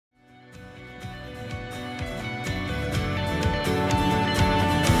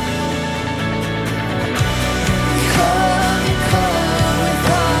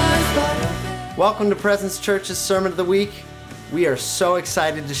Welcome to Presence Church's Sermon of the Week. We are so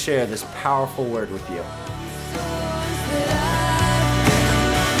excited to share this powerful word with you.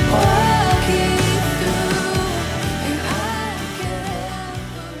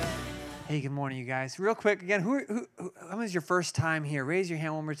 Hey, good morning, you guys. Real quick, again, who is your first time here? Raise your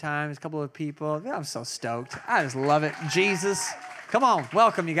hand one more time. There's a couple of people. I'm so stoked. I just love it. Jesus. Come on.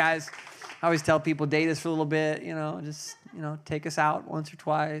 Welcome, you guys. I always tell people, date us for a little bit, just take us out once or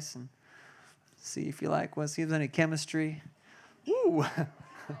twice and see if you like, see if there's any chemistry. Ooh.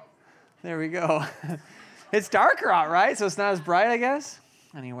 There we go. It's darker out, right? So it's not as bright, I guess.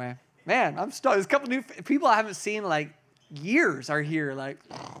 Anyway, man, I'm stoked. There's a couple new people I haven't seen like years are here. Like,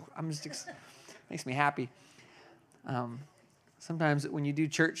 makes me happy. Sometimes when you do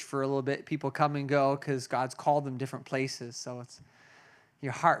church for a little bit, people come and go because God's called them different places. So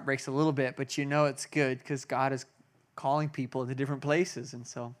your heart breaks a little bit, but you know it's good because God is calling people to different places. And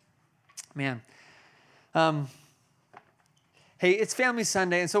so, man, hey, it's Family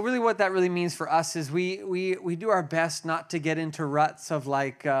Sunday, and so really what that really means for us is we do our best not to get into ruts of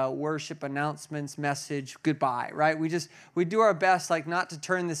like worship announcements, message, goodbye, right? We do our best like not to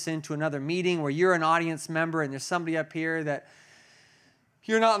turn this into another meeting where you're an audience member and there's somebody up here that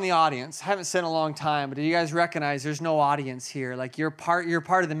you're not in the audience. I haven't said in a long time, but do you guys recognize there's no audience here? Like you're part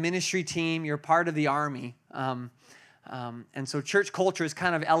of the ministry team, you're part of the army, and so church culture has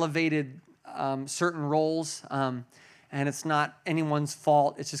kind of elevated certain roles. And it's not anyone's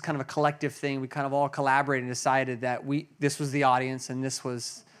fault. It's just kind of a collective thing. We kind of all collaborated and decided that this was the audience and this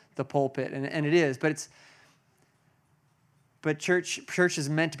was the pulpit, and it is. But church is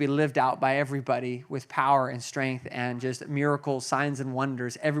meant to be lived out by everybody with power and strength and just miracles, signs, and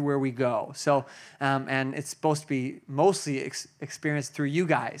wonders everywhere we go. So, and it's supposed to be mostly experienced through you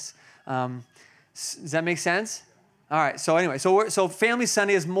guys. Does that make sense? All right. So anyway, so Family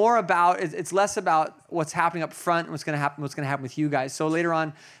Sunday is more about. It's less about what's happening up front and what's going to happen with you guys. So later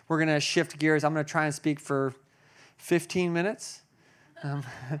on, we're going to shift gears. I'm going to try and speak for 15 minutes. I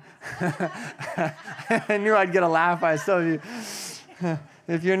knew I'd get a laugh by some of you.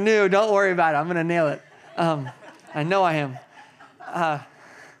 If you're new, don't worry about it. I'm going to nail it. I know I am.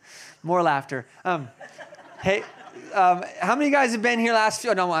 More laughter. Hey, how many of you guys have been here if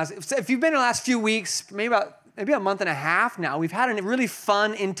you've been in the last few weeks, maybe a month and a half now, we've had a really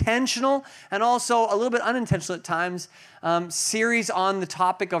fun, intentional, and also a little bit unintentional at times, series on the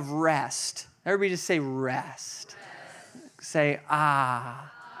topic of rest. Everybody just say rest. Say,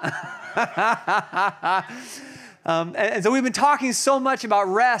 ah. And so we've been talking so much about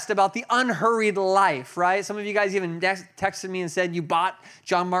rest, about the unhurried life, right? Some of you guys even texted me and said you bought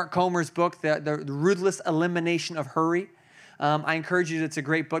John Mark Comer's book, The Ruthless Elimination of Hurry. I encourage you, it's a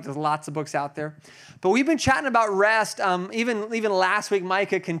great book. There's lots of books out there. But we've been chatting about rest. Even last week,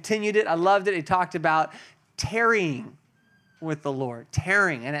 Micah continued it. I loved it. He talked about tarrying with the Lord.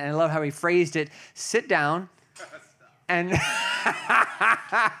 Tarrying. And I love how he phrased it. Sit down and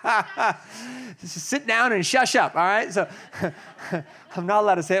just sit down and shush up, all right? So I'm not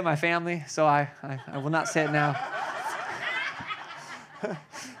allowed to say it in my family, so I will not say it now.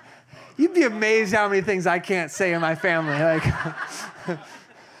 You'd be amazed how many things I can't say in my family. Like,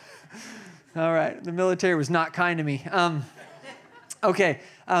 all right, the military was not kind to me. Okay,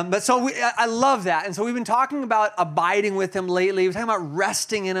 but so I love that. And so we've been talking about abiding with him lately. We're talking about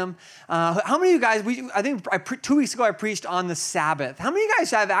resting in him. How many of you guys, 2 weeks ago I preached on the Sabbath. How many of you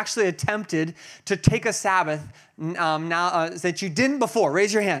guys have actually attempted to take a Sabbath now that you didn't before?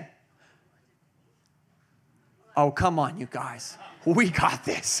 Raise your hand. Oh, come on, you guys. We got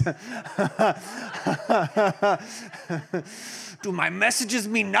this. Do my messages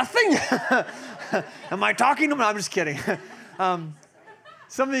mean nothing? Am I talking to them? No, I'm just kidding.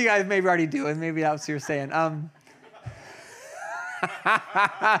 Some of you guys maybe already do, and maybe that's what you're saying.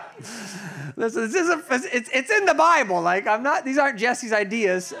 Listen, it's in the Bible. Like these aren't Jesse's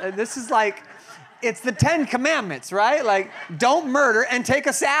ideas. This is like, it's the 10 Commandments, right? Like, don't murder and take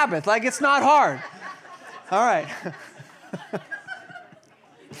a Sabbath. Like, it's not hard. All right.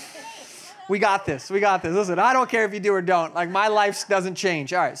 We got this. Listen, I don't care if you do or don't. Like, my life doesn't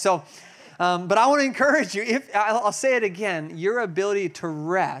change. All right, so, but I want to encourage you. I'll say it again. Your ability to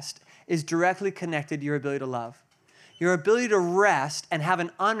rest is directly connected to your ability to love. Your ability to rest and have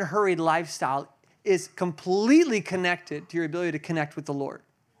an unhurried lifestyle is completely connected to your ability to connect with the Lord.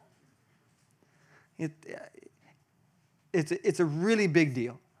 It's a really big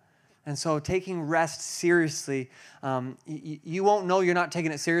deal. And so taking rest seriously, you won't know you're not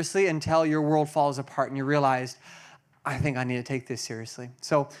taking it seriously until your world falls apart and you realize, I think I need to take this seriously.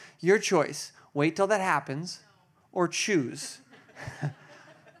 So your choice, wait till that happens or choose.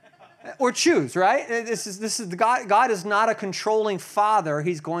 Or choose, right? This is the God. God is not a controlling father.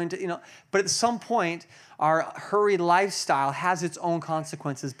 He's going to, but at some point, our hurried lifestyle has its own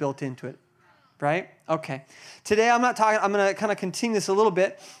consequences built into it, right? Okay. Today, I'm going to kind of continue this a little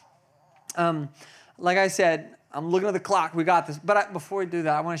bit. Like I said, I'm looking at the clock. We got this. But before we do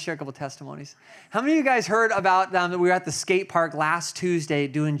that, I want to share a couple testimonies. How many of you guys heard about that we were at the skate park last Tuesday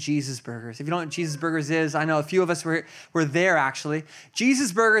doing Jesus Burgers? If you don't know what Jesus Burgers is, I know a few of us were there, actually.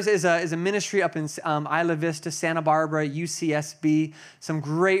 Jesus Burgers is a ministry up in Isla Vista, Santa Barbara, UCSB. Some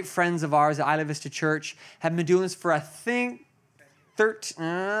great friends of ours at Isla Vista Church have been doing this for, I think,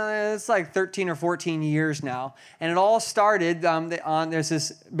 it's like 13 or 14 years now. And it all started there's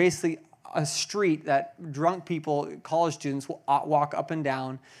this basically a street that drunk people, college students, will walk up and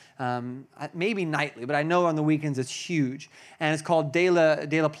down, maybe nightly, but I know on the weekends it's huge. And it's called De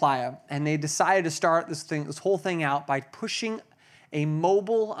La Playa. And they decided to start this whole thing out by pushing a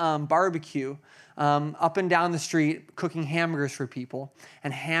mobile barbecue up and down the street, cooking hamburgers for people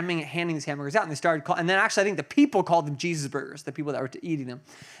and handing these hamburgers out. And they started and then actually I think the people called them Jesus Burgers, the people that were eating them.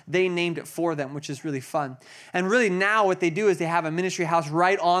 They named it for them, which is really fun. And really now what they do is they have a ministry house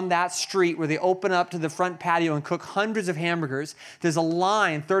right on that street where they open up to the front patio and cook hundreds of hamburgers. There's a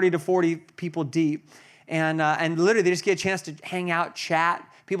line 30 to 40 people deep. And literally they just get a chance to hang out, chat.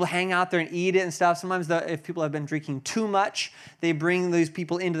 People hang out there and eat it and stuff. Sometimes if people have been drinking too much, they bring these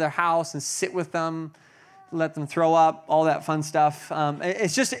people into their house and sit with them, let them throw up, all that fun stuff.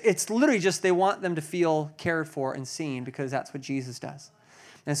 It's literally just they want them to feel cared for and seen because that's what Jesus does.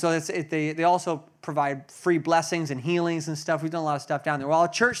 And so they also provide free blessings and healings and stuff. We've done a lot of stuff down there. Well, our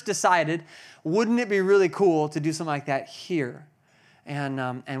church decided, wouldn't it be really cool to do something like that here?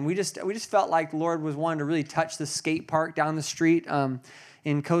 And we just felt like the Lord was wanting to really touch the skate park down the street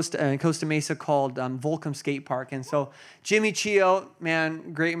in Costa Mesa called Volcom Skate Park. And so Jimmy Chio,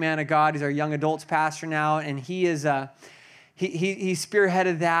 man, great man of God. He's our young adults pastor now, and he is he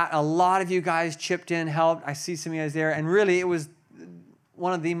spearheaded that. A lot of you guys chipped in, helped. I see some of you guys there, and really it was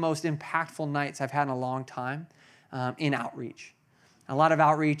one of the most impactful nights I've had in a long time in outreach. A lot of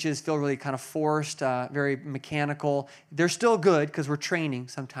outreaches feel really kind of forced, very mechanical. They're still good because we're training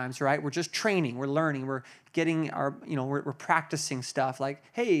sometimes, right? We're just training. We're learning. We're getting we're practicing stuff like,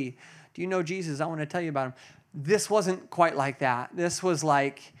 hey, do you know Jesus? I want to tell you about him. This wasn't quite like that. This was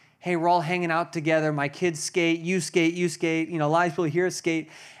like, hey, we're all hanging out together. My kids skate, you skate, you skate. A lot of people here skate.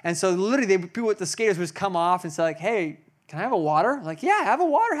 And so literally people with the skaters would just come off and say like, hey, can I have a water? Like, yeah, have a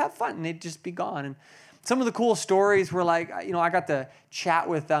water, have fun. And they'd just be gone. And some of the cool stories were like, I got to chat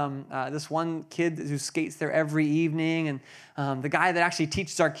with this one kid who skates there every evening. And the guy that actually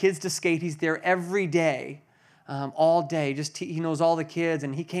teaches our kids to skate, he's there every day, all day. He knows all the kids.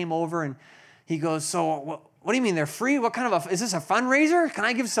 And he came over and he goes, so what do you mean they're free? What kind of is this a fundraiser? Can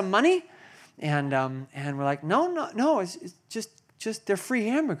I give some money? And we're like, no, it's just they're free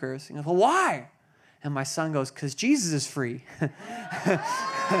hamburgers. He goes, well, why? And my son goes, because Jesus is free.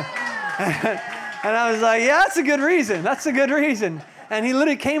 And I was like, yeah, that's a good reason. That's a good reason. And he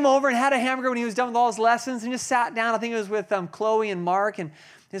literally came over and had a hamburger when he was done with all his lessons and just sat down. I think it was with Chloe and Mark. And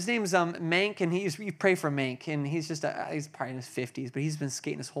his name's Mank. And you pray for Mank. And he's he's probably in his 50s, but he's been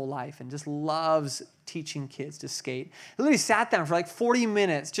skating his whole life and just loves teaching kids to skate. He literally sat down for like 40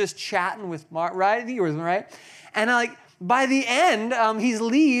 minutes just chatting with Mark, right? I think you were right. And by the end, he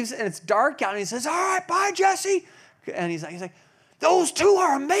leaves and it's dark out. And he says, all right, bye, Jesse. And he's like, those two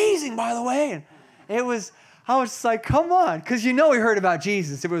are amazing, by the way. And I was just like, come on. Because we heard about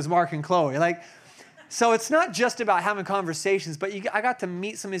Jesus. It was Mark and Chloe. So it's not just about having conversations, but I got to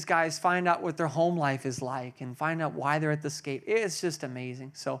meet some of these guys, find out what their home life is like, and find out why they're at the skate. It's just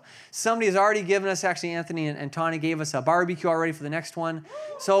amazing. So somebody has already given us, actually Anthony and Tawny gave us a barbecue already for the next one.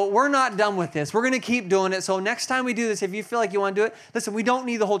 So we're not done with this. We're going to keep doing it. So next time we do this, if you feel like you want to do it, listen, we don't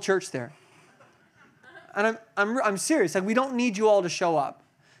need the whole church there. And I'm serious. We don't need you all to show up.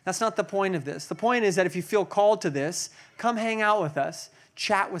 That's not the point of this. The point is that if you feel called to this, come hang out with us,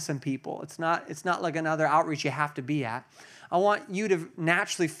 chat with some people. It's not like another outreach you have to be at. I want you to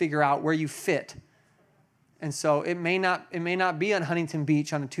naturally figure out where you fit. And so it may not be on Huntington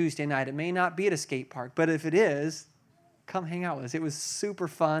Beach on a Tuesday night. It may not be at a skate park. But if it is, come hang out with us. It was super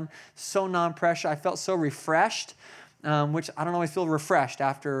fun, so non-pressure. I felt so refreshed, which I don't always feel refreshed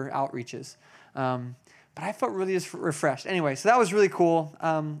after outreaches. But I felt really just refreshed. Anyway, so that was really cool.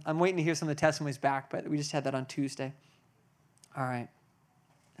 I'm waiting to hear some of the testimonies back, but we just had that on Tuesday. All right.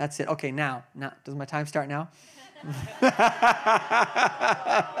 That's it. Okay, now, does my time start now? I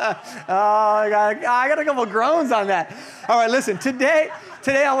got a couple groans on that. All right, listen. Today I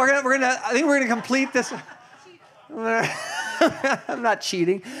think we're gonna complete this. I'm not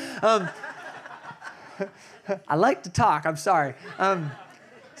cheating. I like to talk. I'm sorry.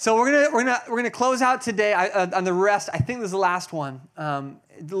 So we're gonna close out today on the rest. I think this is the last one.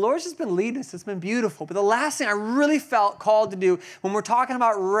 The Lord's just been leading us. It's been beautiful. But the last thing I really felt called to do when we're talking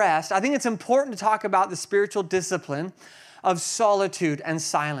about rest, I think it's important to talk about the spiritual discipline of solitude and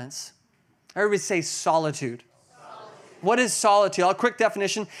silence. Everybody say solitude. What is solitude? A quick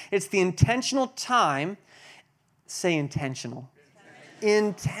definition. It's the intentional time. Say intentional.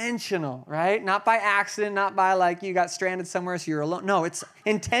 Intentional, right? Not by accident, not by like you got stranded somewhere so you're alone. No, it's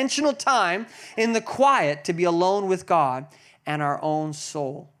intentional time in the quiet to be alone with God and our own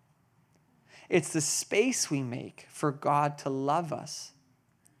soul. It's the space we make for God to love us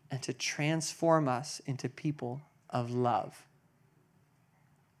and to transform us into people of love.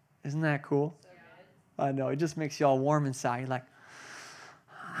 Isn't that cool? I know, it just makes you all warm inside. You're like,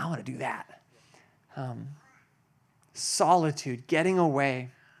 I want to do that. Solitude, getting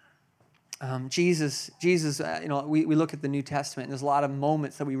away. Jesus, we look at the New Testament, and there's a lot of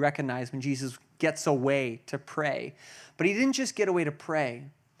moments that we recognize when Jesus gets away to pray. But he didn't just get away to pray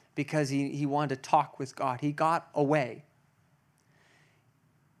because he wanted to talk with God. He got away.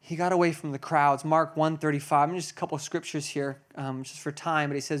 He got away from the crowds. Mark 1:35. Just a couple of scriptures here, just for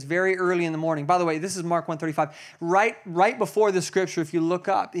time. But he says, very early in the morning. By the way, this is Mark 1:35. Right before the scripture, if you look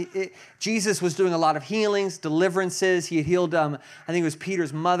up, Jesus was doing a lot of healings, deliverances. He had healed, I think it was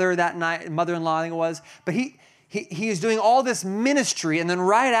Peter's mother that night, mother-in-law, I think it was. But he is doing all this ministry. And then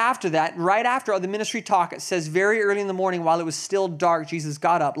right after the ministry talk, it says, very early in the morning, while it was still dark, Jesus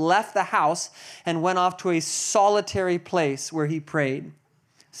got up, left the house, and went off to a solitary place where he prayed.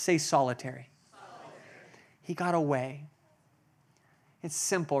 Say solitary. He got away. It's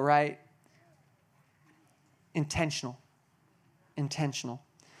simple, right? Intentional.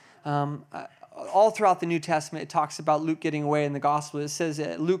 All throughout the New Testament, it talks about Luke getting away in the gospel. It says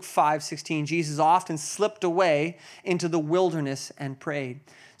Luke 5:16, Jesus often slipped away into the wilderness and prayed.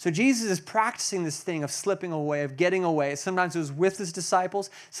 So Jesus is practicing this thing of slipping away, of getting away. Sometimes it was with his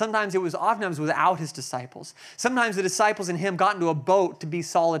disciples. Oftentimes it was without his disciples. Sometimes the disciples and him got into a boat to be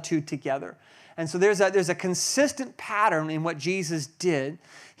solitude together. And so there's a consistent pattern in what Jesus did.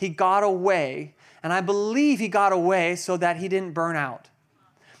 He got away, and I believe he got away so that he didn't burn out.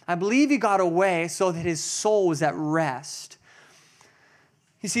 I believe he got away so that his soul was at rest.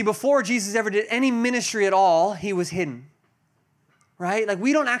 You see, before Jesus ever did any ministry at all, he was hidden. Right? Like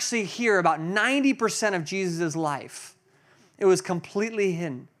we don't actually hear about 90% of Jesus' life. It was completely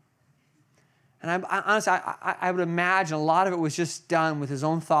hidden. And honestly, I would imagine a lot of it was just done with his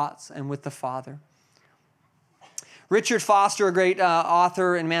own thoughts and with the Father. Richard Foster, a great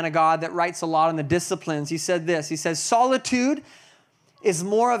author and man of God that writes a lot on the disciplines, he said this. He says, solitude is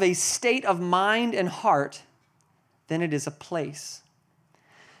more of a state of mind and heart than it is a place.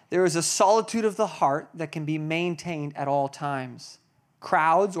 There is a solitude of the heart that can be maintained at all times.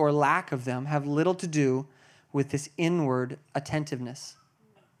 Crowds or lack of them have little to do with this inward attentiveness.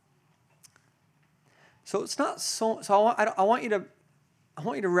 So it's not so. I want you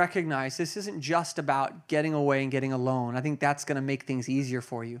to recognize this isn't just about getting away and getting alone. I think that's going to make things easier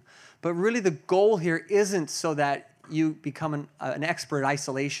for you. But really, the goal here isn't so that you become an expert at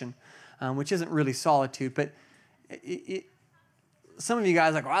isolation, which isn't really solitude. But some of you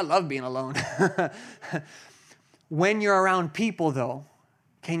guys are like, oh, I love being alone. When you're around people, though,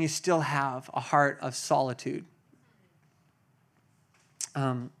 can you still have a heart of solitude?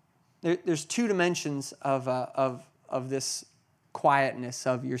 There's two dimensions of this quietness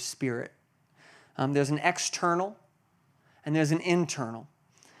of your spirit. There's an external and there's an internal.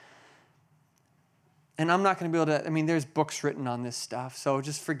 And I'm not going to be able to, there's books written on this stuff, so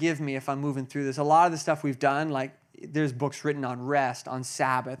just forgive me if I'm moving through this. A lot of the stuff we've done, like there's books written on rest, on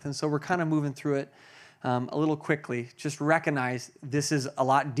Sabbath, and so we're kind of moving through it a little quickly. Just recognize this is a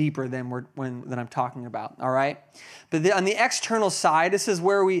lot deeper than I'm talking about, all right? But on the external side, this is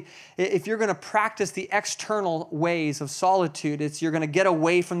where if you're going to practice the external ways of solitude, you're going to get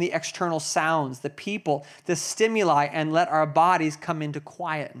away from the external sounds, the people, the stimuli, and let our bodies come into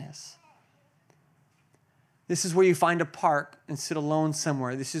quietness. This is where you find a park and sit alone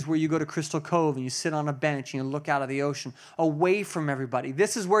somewhere. This is where you go to Crystal Cove and you sit on a bench and you look out of the ocean, away from everybody.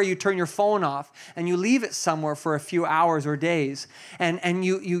 This is where you turn your phone off and you leave it somewhere for a few hours or days. And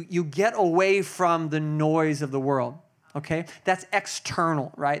you get away from the noise of the world, okay? That's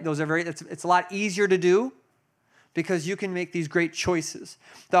external, right? It's a lot easier to do because you can make these great choices.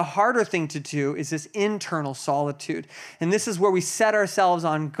 The harder thing to do is this internal solitude. And this is where we set ourselves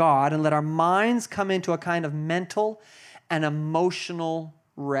on God and let our minds come into a kind of mental and emotional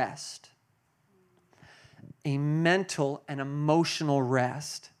rest. a mental and emotional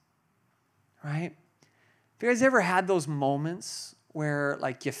rest, right? Have you guys ever had those moments where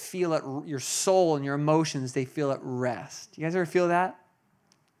like you feel it, your soul and your emotions, they feel at rest? You guys ever feel that?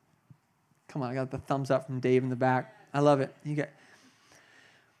 Come on, I got the thumbs up from Dave in the back. I love it.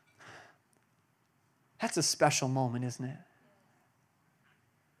 That's a special moment, isn't it?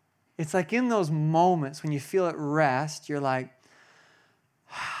 It's like in those moments when you feel at rest, you're like,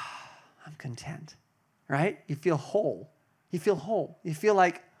 I'm content, right? You feel whole. You feel whole. You feel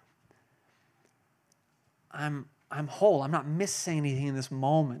like I'm whole. I'm not missing anything in this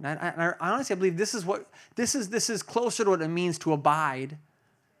moment. I honestly believe this is closer to what it means to abide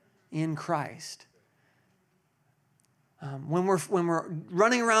in Christ. When we're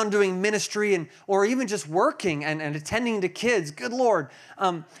running around doing ministry or even just working and attending to kids, good Lord,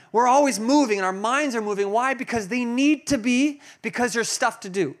 we're always moving and our minds are moving. Why? Because they need to be, because there's stuff to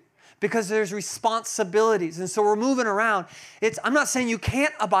do, because there's responsibilities. And so we're moving around. I'm not saying you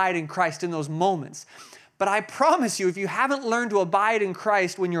can't abide in Christ in those moments, but I promise you, if you haven't learned to abide in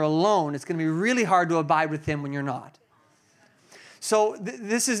Christ when you're alone, it's going to be really hard to abide with Him when you're not. So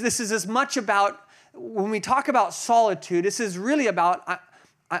this is as much about, when we talk about solitude, this is really about,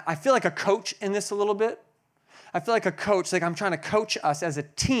 I feel like a coach in this a little bit. I feel like a coach, like I'm trying to coach us as a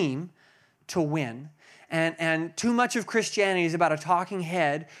team to win. And too much of Christianity is about a talking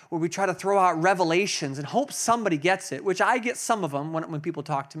head where we try to throw out revelations and hope somebody gets it, which I get some of them when people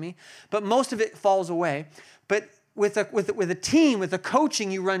talk to me, but most of it falls away. But with a team, with a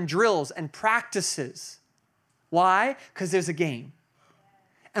coaching, you run drills and practices. Why? Because there's a game.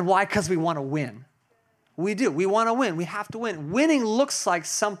 And why? Because we want to win. We do. We want to win. We have to win. Winning looks like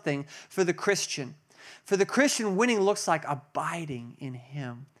something for the Christian. For the Christian, winning looks like abiding in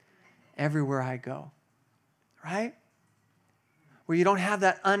Him everywhere I go. Right? Where you don't have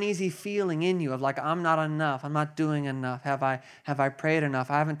that uneasy feeling in you of like, I'm not enough. I'm not doing enough. Have I prayed enough?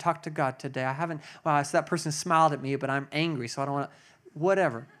 I haven't talked to God today. So that person smiled at me, but I'm angry, so I don't want to,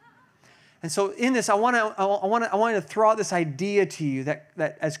 whatever. And so in this, I want to throw out this idea to you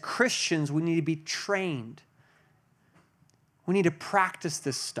that as Christians, we need to be trained. We need to practice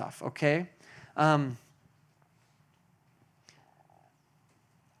this stuff, okay? But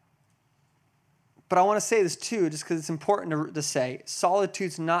I want to say this too, just because it's important to say,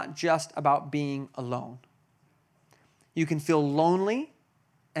 solitude's not just about being alone. You can feel lonely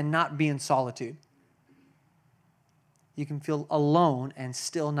and not be in solitude. You can feel alone and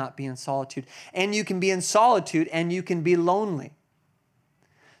still not be in solitude. And you can be in solitude and you can be lonely.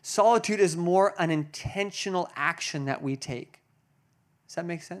 Solitude is more an intentional action that we take. Does that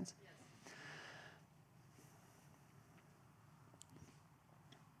make sense?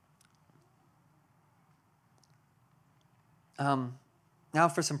 Now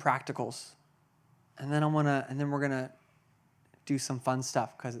for some practicals. And then we're gonna do some fun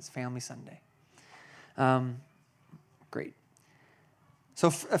stuff because it's Family Sunday. Great. So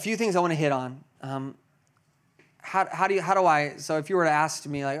a few things I want to hit on. So if you were to ask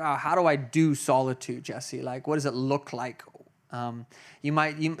me like, how do I do solitude, Jesse? Like, what does it look like? Some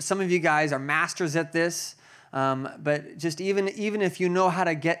of you guys are masters at this, but just even if you know how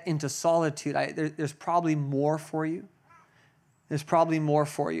to get into solitude, there's probably more for you. There's probably more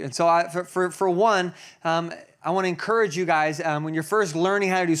for you. And so for one, I want to encourage you guys, when you're first learning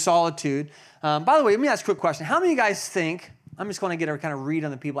how to do solitude. By the way, let me ask a quick question. How many of you guys think, I'm just going to get a kind of read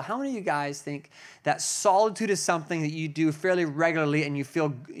on the people, how many of you guys think that solitude is something that you do fairly regularly and you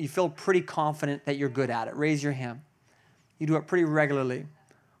feel pretty confident that you're good at it? Raise your hand. You do it pretty regularly.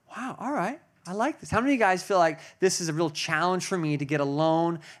 Wow, all right. I like this. How many of you guys feel like this is a real challenge for me to get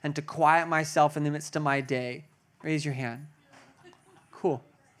alone and to quiet myself in the midst of my day? Raise your hand. Cool.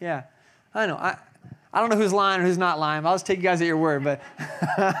 Yeah. I know. I don't know who's lying or who's not lying. I'll just take you guys at your word. But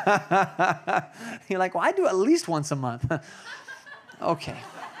you're like, well, I do at least once a month. Okay.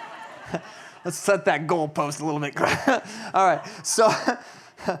 Let's set that goalpost a little bit. All right. So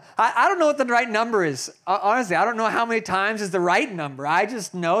I don't know what the right number is. Honestly, I don't know how many times is the right number. I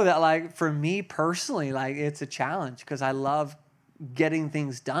just know that, like, for me personally, like, it's a challenge because I love getting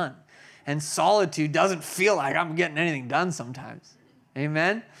things done. And solitude doesn't feel like I'm getting anything done sometimes.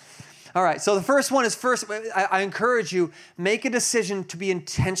 Amen? All right, so the first one is I encourage you, make a decision to be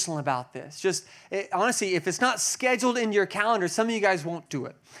intentional about this. Honestly, if it's not scheduled in your calendar, some of you guys won't do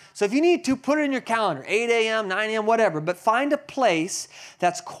it. So if you need to, put it in your calendar, 8 a.m., 9 a.m., whatever, but find a place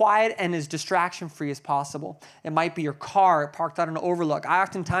that's quiet and as distraction-free as possible. It might be your car parked out on an overlook. I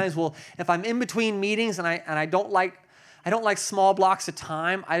oftentimes will, if I'm in between meetings and I don't like I don't like small blocks of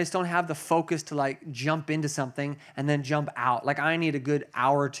time. I just don't have the focus to like jump into something and then jump out. Like I need a good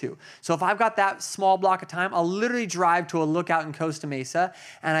hour or two. So if I've got that small block of time, I'll literally drive to a lookout in Costa Mesa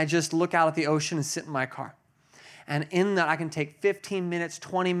and I just look out at the ocean and sit in my car. And in that, I can take 15 minutes,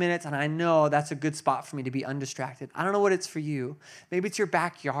 20 minutes, and I know that's a good spot for me to be undistracted. I don't know what it's for you. Maybe it's your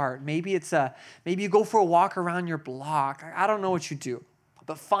backyard. Maybe you go for a walk around your block. I don't know what you do.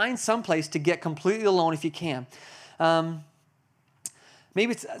 But find some place to get completely alone if you can.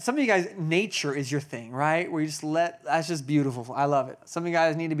 Maybe it's, some of you guys, nature is your thing, right? Where you just that's just beautiful. I love it. Some of you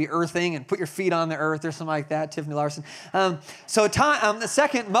guys need to be earthing and put your feet on the earth or something like that, Tiffany Larson. The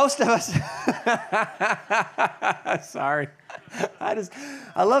second, most of us, sorry. I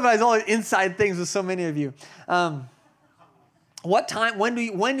love it. I always inside things with so many of you.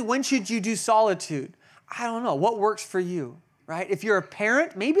 When should you do solitude? I don't know. What works for you, right? If you're a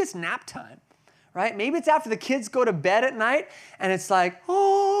parent, maybe it's nap time. Right? Maybe it's after the kids go to bed at night and it's like,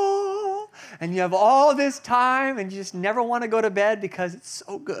 oh, and you have all this time and you just never want to go to bed because it's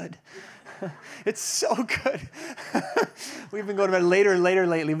so good. It's so good. We've been going to bed later and later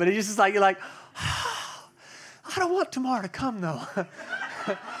lately, but it's just like, you're like, oh, I don't want tomorrow to come though.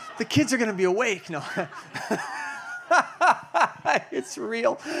 The kids are going to be awake. No. It's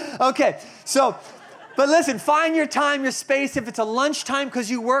real. Okay, so... But listen, find your time, your space. If it's a lunchtime because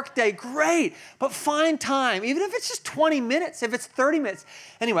you work day, great. But find time, even if it's just 20 minutes, if it's 30 minutes.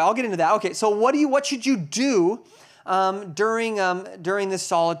 Anyway, I'll get into that. Okay, so what should you do during this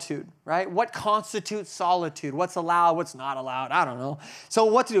solitude, right? What constitutes solitude? What's allowed? What's not allowed? I don't know. So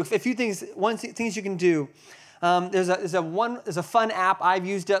what to do? A few things. Things you can do. There's a fun app. I've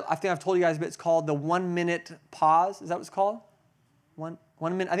used it. I think I've told you guys, but it's called the 1 minute pause. Is that what it's called? One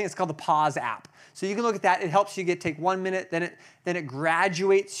minute. I think it's called the Pause app. So you can look at that. It helps you take 1 minute, then it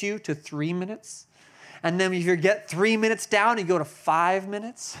graduates you to 3 minutes. And then if you get 3 minutes down, you go to 5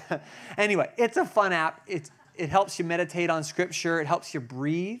 minutes. Anyway, it's a fun app. It helps you meditate on scripture. It helps you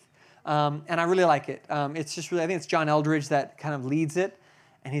breathe. And I really like it. It's just really, I think it's John Eldridge that kind of leads it.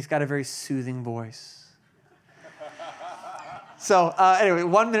 And he's got a very soothing voice. So anyway,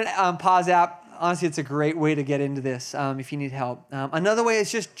 1 minute pause app. Honestly, it's a great way to get into this if you need help. Another way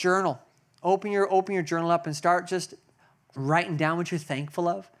is just journal. Open your journal up and start just writing down what you're thankful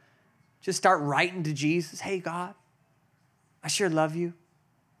of. Just start writing to Jesus. Hey, God, I sure love you.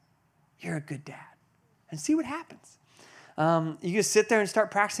 You're a good dad. And see what happens. You just sit there and start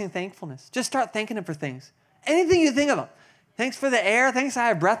practicing thankfulness. Just start thanking him for things. Anything you think of him. Thanks for the air. Thanks I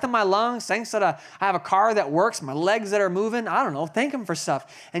have breath in my lungs. Thanks that I have a car that works, my legs that are moving. I don't know. Thank him for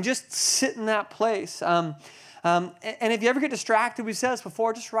stuff. And just sit in that place. And if you ever get distracted, we said this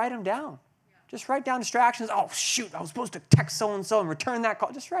before, just write them down. Just write down distractions. Oh, shoot, I was supposed to text so-and-so and return that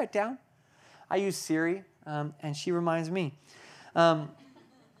call. Just write it down. I use Siri, and she reminds me.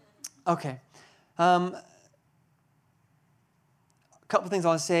 Okay. A couple things I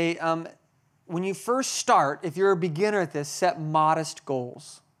want to say. When you first start, if you're a beginner at this, set modest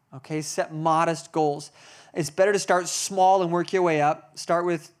goals. Okay, set modest goals. It's better to start small and work your way up. Start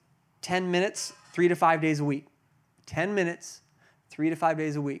with 10 minutes, 3 to 5 days a week. 10 minutes, 3 to 5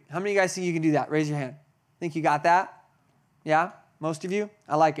 days a week. How many of you guys think you can do that? Raise your hand. Think you got that? Yeah? Most of you?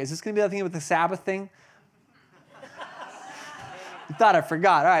 I like it. Is this going to be that thing with the Sabbath thing? I thought I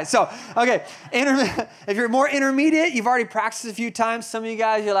forgot. All right. So, okay. If you're more intermediate, you've already practiced a few times. Some of you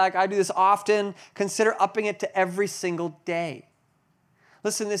guys, you're like, I do this often. Consider upping it to every single day.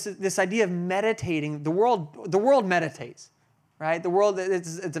 Listen, this idea of meditating, the world meditates, right? The world,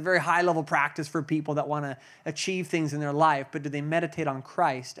 it's a very high-level practice for people that want to achieve things in their life, but do they meditate on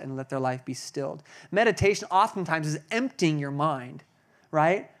Christ and let their life be stilled? Meditation oftentimes is emptying your mind,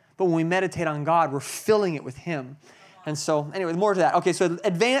 right? But when we meditate on God, we're filling it with Him. And so, anyway, more to that. Okay, so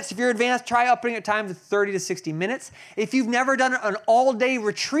if you're advanced, try upping your time to 30 to 60 minutes. If you've never done an all-day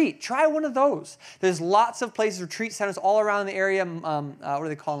retreat, try one of those. There's lots of places, retreat centers all around the area. What do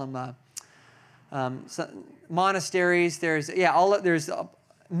they call them? Monasteries. There's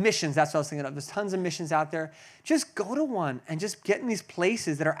missions. That's what I was thinking of. There's tons of missions out there. Just go to one and just get in these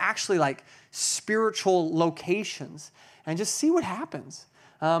places that are actually like spiritual locations and just see what happens.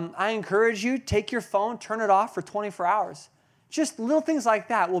 I encourage you, take your phone, turn it off for 24 hours. Just little things like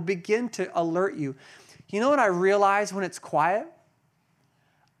that will begin to alert you. You know what I realize when it's quiet?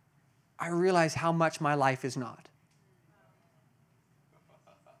 I realize how much my life is not.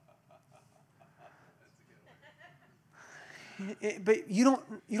 But you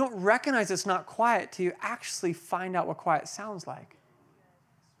don't recognize it's not quiet till you actually find out what quiet sounds like.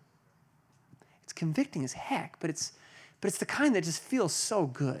 It's convicting as heck, but it's the kind that just feels so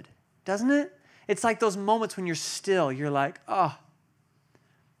good, doesn't it? It's like those moments when you're still. You're like, oh.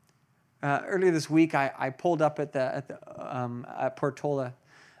 Earlier this week, I pulled up at Portola.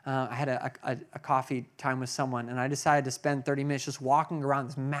 I had a coffee time with someone, and I decided to spend 30 minutes just walking around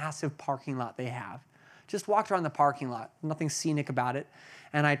this massive parking lot they have. Just walked around the parking lot, nothing scenic about it.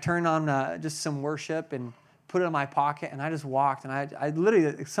 And I turned on just some worship and put it in my pocket, and I just walked. And I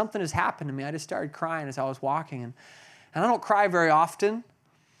literally, something has happened to me. I just started crying as I was walking. And I don't cry very often,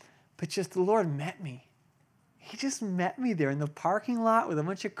 but just the Lord met me. He just met me there in the parking lot with a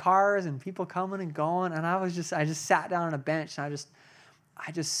bunch of cars and people coming and going. And I just sat down on a bench, and I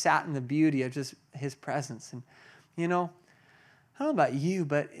just sat in the beauty of just his presence. And, I don't know about you,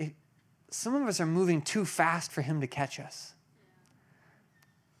 but some of us are moving too fast for him to catch us.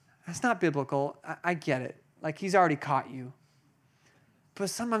 That's not biblical. I get it. Like, he's already caught you.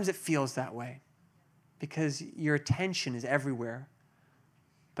 But sometimes it feels that way because your attention is everywhere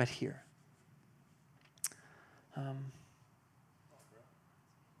but here.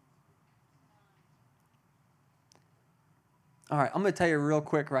 All right, I'm going to tell you real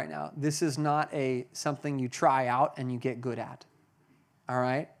quick right now. This is not something you try out and you get good at. All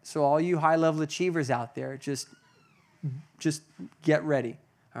right? So all you high-level achievers out there, just get ready.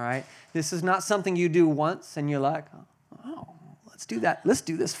 All right? This is not something you do once and you're like, oh, let's do that. Let's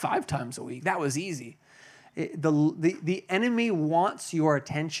do this 5 times a week. That was easy. The enemy wants your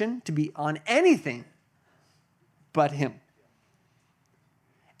attention to be on anything but him.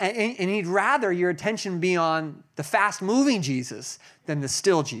 And he'd rather your attention be on the fast-moving Jesus than the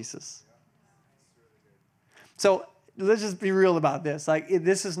still Jesus. So let's just be real about this.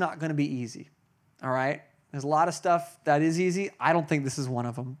 This is not going to be easy, all right? There's a lot of stuff that is easy. I don't think this is one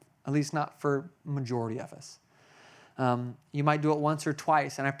of them, at least not for majority of us. You might do it once or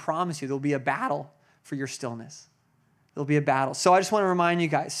twice, and I promise you there'll be a battle for your stillness. There'll be a battle. So I just want to remind you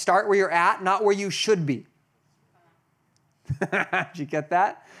guys, start where you're at, not where you should be. Did you get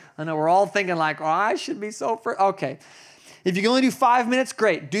that? I know we're all thinking like, I should be okay. If you can only do 5 minutes,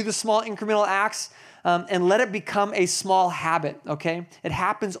 great. Do the small incremental acts and let it become a small habit, okay? It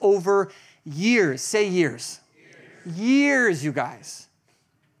happens over years. Say years. Years, you guys.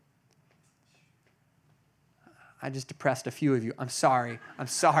 I just depressed a few of you. I'm sorry.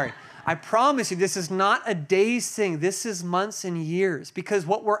 I promise you, this is not a day's thing. This is months and years. Because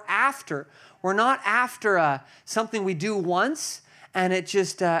what we're not after something we do once and it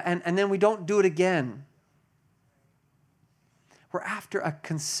just and then we don't do it again. We're after a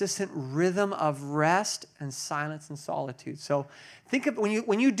consistent rhythm of rest and silence and solitude. So think of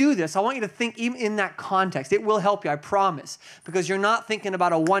when you do this, I want you to think even in that context. It will help you, I promise. Because you're not thinking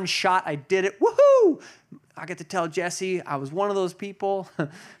about a one shot, I did it, woohoo! I get to tell Jesse I was one of those people.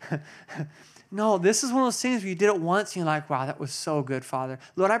 No, this is one of those things where you did it once and you're like, wow, that was so good, Father.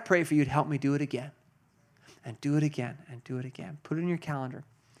 Lord, I pray for you to help me do it again. And do it again, and do it again. Put it in your calendar.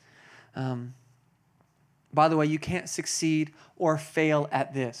 By the way, you can't succeed or fail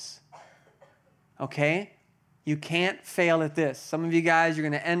at this. Okay? You can't fail at this. Some of you guys, you're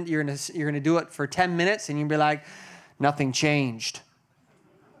gonna do it for 10 minutes and you'll be like, nothing changed.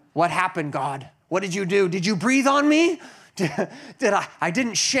 What happened, God? What did you do? Did you breathe on me? I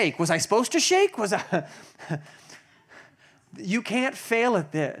didn't shake. Was I supposed to shake? You can't fail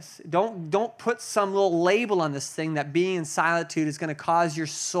at this. Don't put some little label on this thing that being in solitude is going to cause your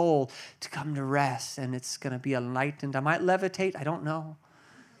soul to come to rest and it's going to be enlightened. I might levitate. I don't know.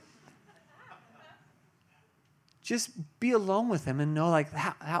 Just be alone with him and know like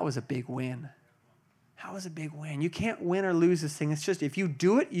that was a big win. That was a big win. You can't win or lose this thing. It's just if you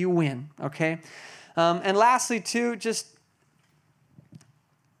do it, you win, okay? And lastly, too, just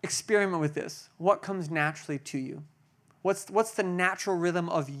experiment with this. What comes naturally to you? What's the natural rhythm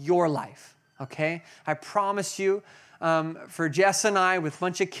of your life, okay? I promise you, for Jess and I, with a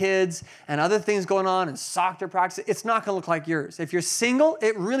bunch of kids and other things going on and soccer practice, it's not going to look like yours. If you're single,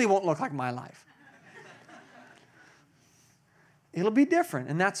 it really won't look like my life. It'll be different,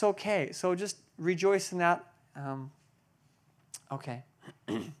 and that's okay. So just rejoice in that. Okay.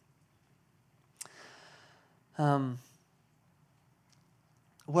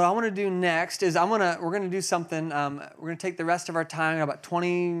 What I want to do next is we're going to do something. We're going to take the rest of our time, about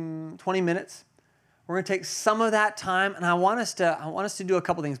 20 minutes. We're going to take some of that time, and I want us to do a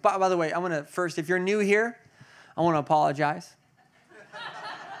couple things. By the way, I'm going to first, if you're new here, I want to apologize.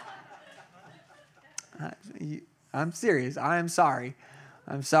 I'm serious. I am sorry.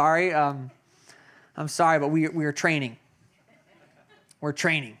 I'm sorry. I'm sorry, but we are training. We're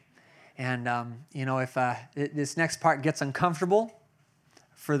training, and if this next part gets uncomfortable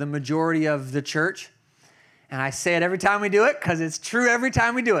for the majority of the church, and I say it every time we do it because it's true every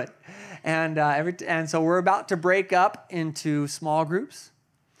time we do it. And so we're about to break up into small groups,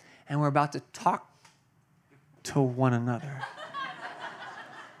 and we're about to talk to one another.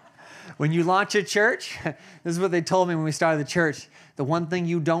 When you launch a church, this is what they told me when we started the church. The one thing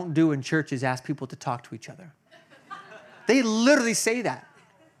you don't do in church is ask people to talk to each other. They literally say that.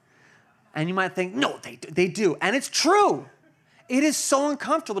 And you might think, no, they do. And it's true. It is so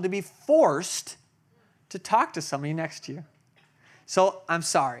uncomfortable to be forced to talk to somebody next to you. So I'm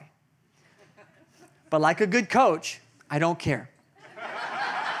sorry. But like a good coach, I don't care.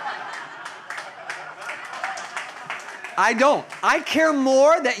 I don't. I care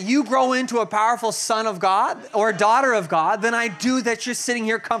more that you grow into a powerful son of God or a daughter of God than I do that you're sitting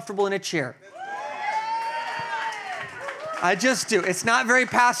here comfortable in a chair. I just do. It's not very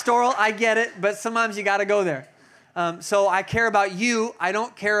pastoral. I get it, but sometimes you got to go there. So I care about you. I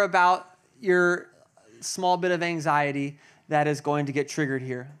don't care about your small bit of anxiety that is going to get triggered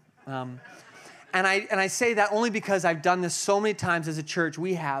here. And I say that only because I've done this so many times as a church,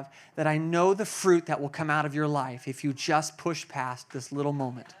 we have, that I know the fruit that will come out of your life if you just push past this little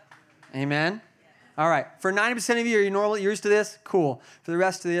moment. Amen? All right. For 90% of you, you're used to this? Cool. For the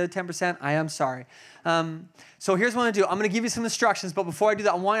rest of the other 10%, I am sorry. So here's what I'm going to do. I'm going to give you some instructions, but before I do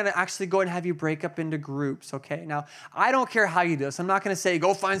that, I want to actually go ahead and have you break up into groups, okay? Now, I don't care how you do this. I'm not going to say,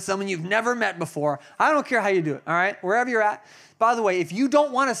 go find someone you've never met before. I don't care how you do it, all right? Wherever you're at. By the way, if you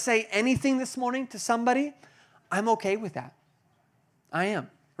don't want to say anything this morning to somebody, I'm okay with that. I am,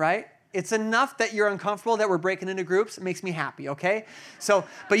 right? It's enough that you're uncomfortable that we're breaking into groups. It makes me happy, okay? So,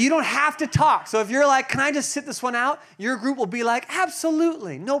 but you don't have to talk. So if you're like, can I just sit this one out? Your group will be like,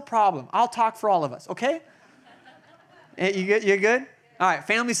 absolutely, no problem. I'll talk for all of us, okay? You good? All right,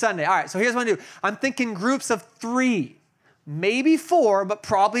 Family Sunday. All right, so here's what I'm going to do. I'm thinking groups of 3, maybe 4, but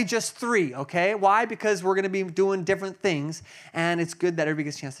probably just 3, okay? Why? Because we're going to be doing different things, and it's good that everybody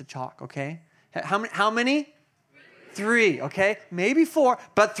gets a chance to talk, okay? How many? 3, okay? Maybe 4,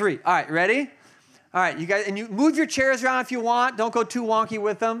 but 3. All right, ready? All right, you guys, and you move your chairs around if you want. Don't go too wonky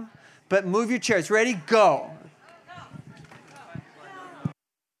with them, but move your chairs. Ready? Go.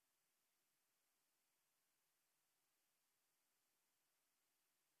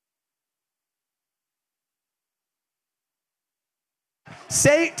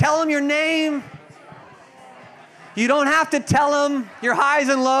 Tell them your name. You don't have to tell them your highs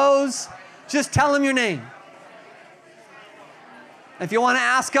and lows. Just tell them your name. If you want to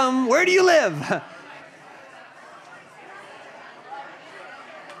ask them, where do you live?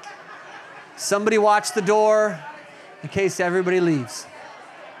 Somebody watch the door in case everybody leaves.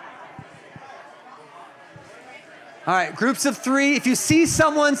 All right, groups of 3. If you see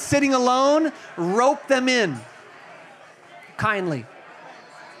someone sitting alone, rope them in kindly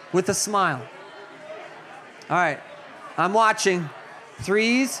with a smile. All right, I'm watching.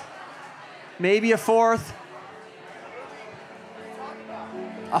 3s, maybe a 4th.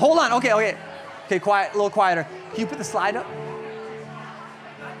 Hold on. Okay, quiet, a little quieter. Can you put the slide up?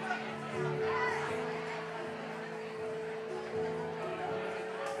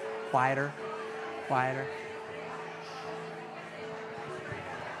 Quieter.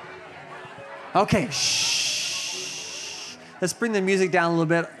 Okay, shh. Let's bring the music down a little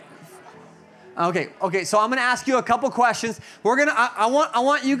bit. Okay, so I'm going to ask you a couple questions. I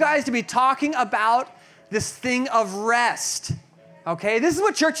want you guys to be talking about this thing of rest. Okay, this is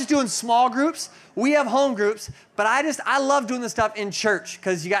what churches do in small groups. We have home groups, but I love doing this stuff in church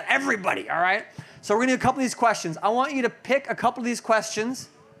because you got everybody, all right? So we're going to do a couple of these questions. I want you to pick a couple of these questions.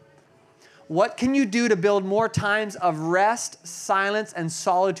 What can you do to build more times of rest, silence, and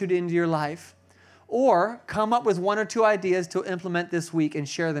solitude into your life? Or come up with 1 or 2 ideas to implement this week and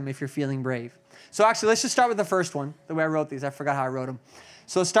share them if you're feeling brave. So actually, let's just start with the first one, the way I wrote these. I forgot how I wrote them.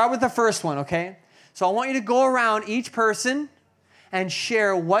 So start with the first one, okay? So I want you to go around each person and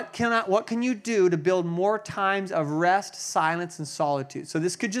share what can you do to build more times of rest, silence, and solitude. So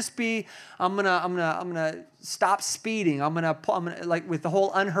this could just be I'm gonna stop speeding. I'm gonna like with the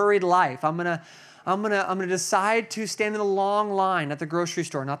whole unhurried life. I'm gonna decide to stand in a long line at the grocery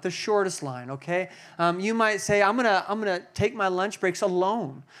store, not the shortest line. Okay. You might say I'm gonna take my lunch breaks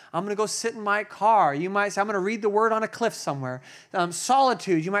alone. I'm gonna go sit in my car. You might say I'm gonna read the Word on a cliff somewhere.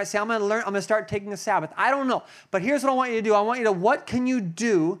 Solitude. You might say I'm gonna start taking a Sabbath. I don't know. But here's what I want you to do. What can you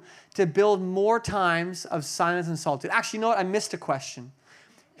do to build more times of silence and solitude? Actually, you know what? I missed a question.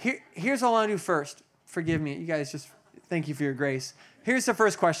 Here's what I want to do first. Forgive me. You guys just thank you for your grace. Here's the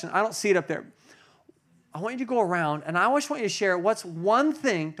first question. I don't see it up there. I want you to go around, and I just want you to share what's one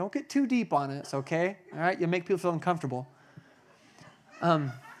thing. Don't get too deep on it, it's okay? All right? You'll make people feel uncomfortable.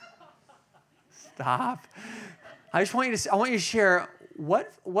 Stop. I want you to share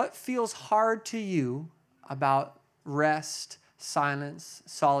what feels hard to you about rest, silence,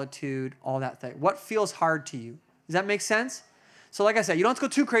 solitude, all that thing? What feels hard to you? Does that make sense? So like I said, you don't have to go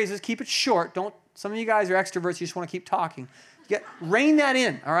too crazy. Just keep it short. Some of you guys are extroverts. You just want to keep talking. Rein that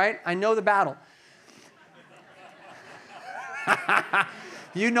in, all right? I know the battle.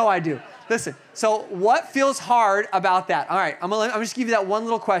 You know I do. Listen, so what feels hard about that? All right, I'm just give you that one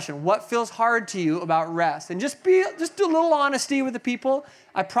little question. What feels hard to you about rest? And just do a little honesty with the people.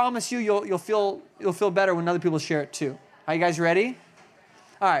 I promise you, you'll feel better when other people share it too. Are you guys ready?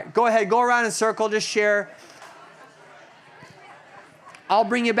 All right, go ahead, go around in a circle, just share. I'll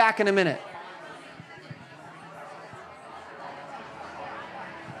bring you back in a minute.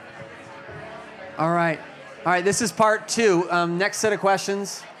 All right, this is part 2. Next set of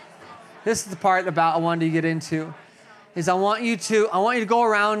questions. This is the part I wanted to get into. Is I want you to go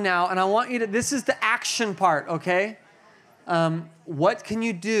around now, and this is the action part, okay? What can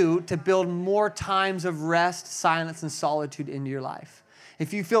you do to build more times of rest, silence, and solitude into your life?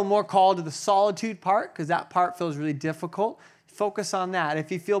 If you feel more called to the solitude part, because that part feels really difficult, focus on that.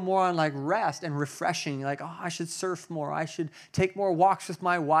 If you feel more on like rest and refreshing, like, oh, I should surf more, I should take more walks with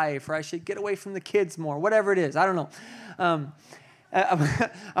my wife, or I should get away from the kids more, whatever it is, I don't know.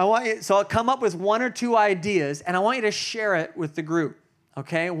 So I'll come up with 1 or 2 ideas, and I want you to share it with the group,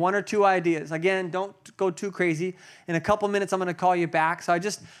 okay? 1 or 2 ideas. Again, don't go too crazy. In a couple minutes, I'm going to call you back. So I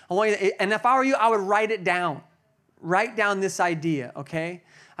want you to, and if I were you, I would write it down. Write down this idea, okay?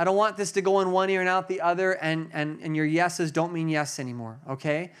 I don't want this to go in one ear and out the other, and your yeses don't mean yes anymore,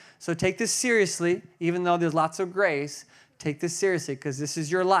 okay? So take this seriously, even though there's lots of grace. Take this seriously, because this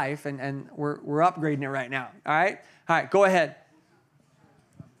is your life, and we're upgrading it right now, all right? All right, go ahead.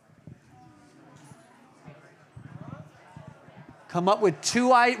 Come up with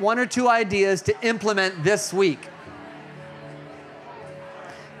 1 or 2 ideas to implement this week.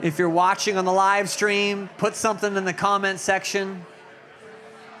 If you're watching on the live stream, put something in the comment section.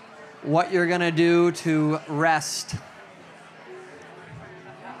 What you're going to do to rest.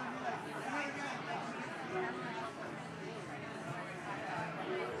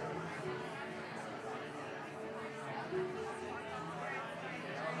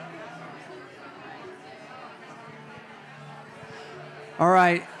 All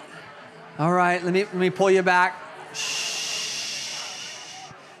right. Let me pull you back. Shh.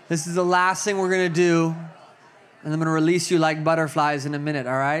 This is the last thing we're going to do, and I'm going to release you like butterflies in a minute,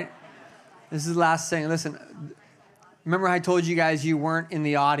 all right? This is the last thing. Listen, remember I told you guys you weren't in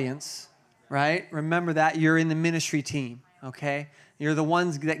the audience, right? Remember that. You're in the ministry team, okay? You're the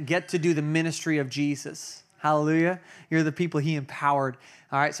ones that get to do the ministry of Jesus. Hallelujah. You're the people he empowered.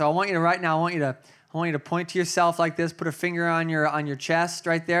 All right, so I want you to point to yourself like this. Put a finger on your chest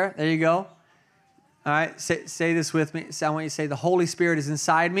right there. There you go. All right, say this with me. I want you to say, the Holy Spirit is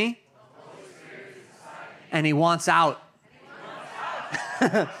inside me. And he wants out.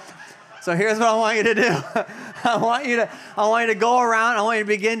 So here's what I want you to do. I want you to go around. I want you to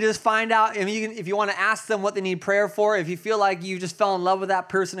begin to just find out. If you want to ask them what they need prayer for, if you feel like you just fell in love with that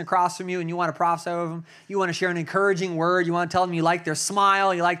person across from you and you want to prophesy over them, you want to share an encouraging word, you want to tell them you like their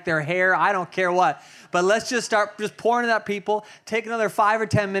smile, you like their hair, I don't care what. But let's just start pouring it at people. Take another 5 or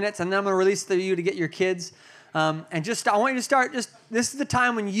 10 minutes, and then I'm going to release you to get your kids. I want you to start this is the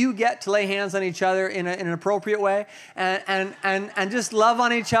time when you get to lay hands on each other in an appropriate way and just love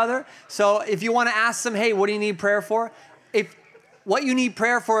on each other. So if you want to ask them, hey, what do you need prayer for? If what you need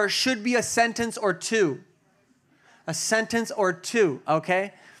prayer for should be a sentence or 2. A sentence or 2,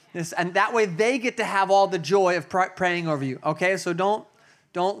 okay? And that way they get to have all the joy of praying over you, okay? So don't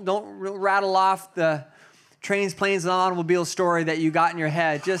rattle off the trains, planes, and automobile story that you got in your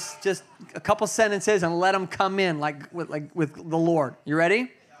head. Just a couple sentences and let them come in like with the Lord. You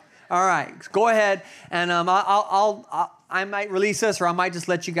ready? All right, go ahead, and I might release this, or I might just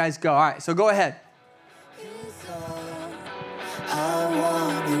let you guys go. All right, so go ahead. I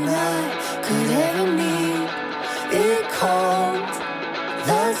want and I could ever need. It calmed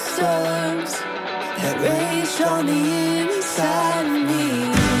the storms that raged on the inside of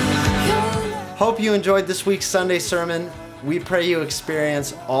me. Hope you enjoyed this week's Sunday sermon. We pray you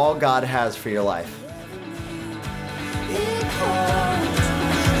experience all God has for your life. The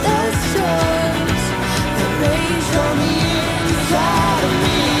storms that rage on me.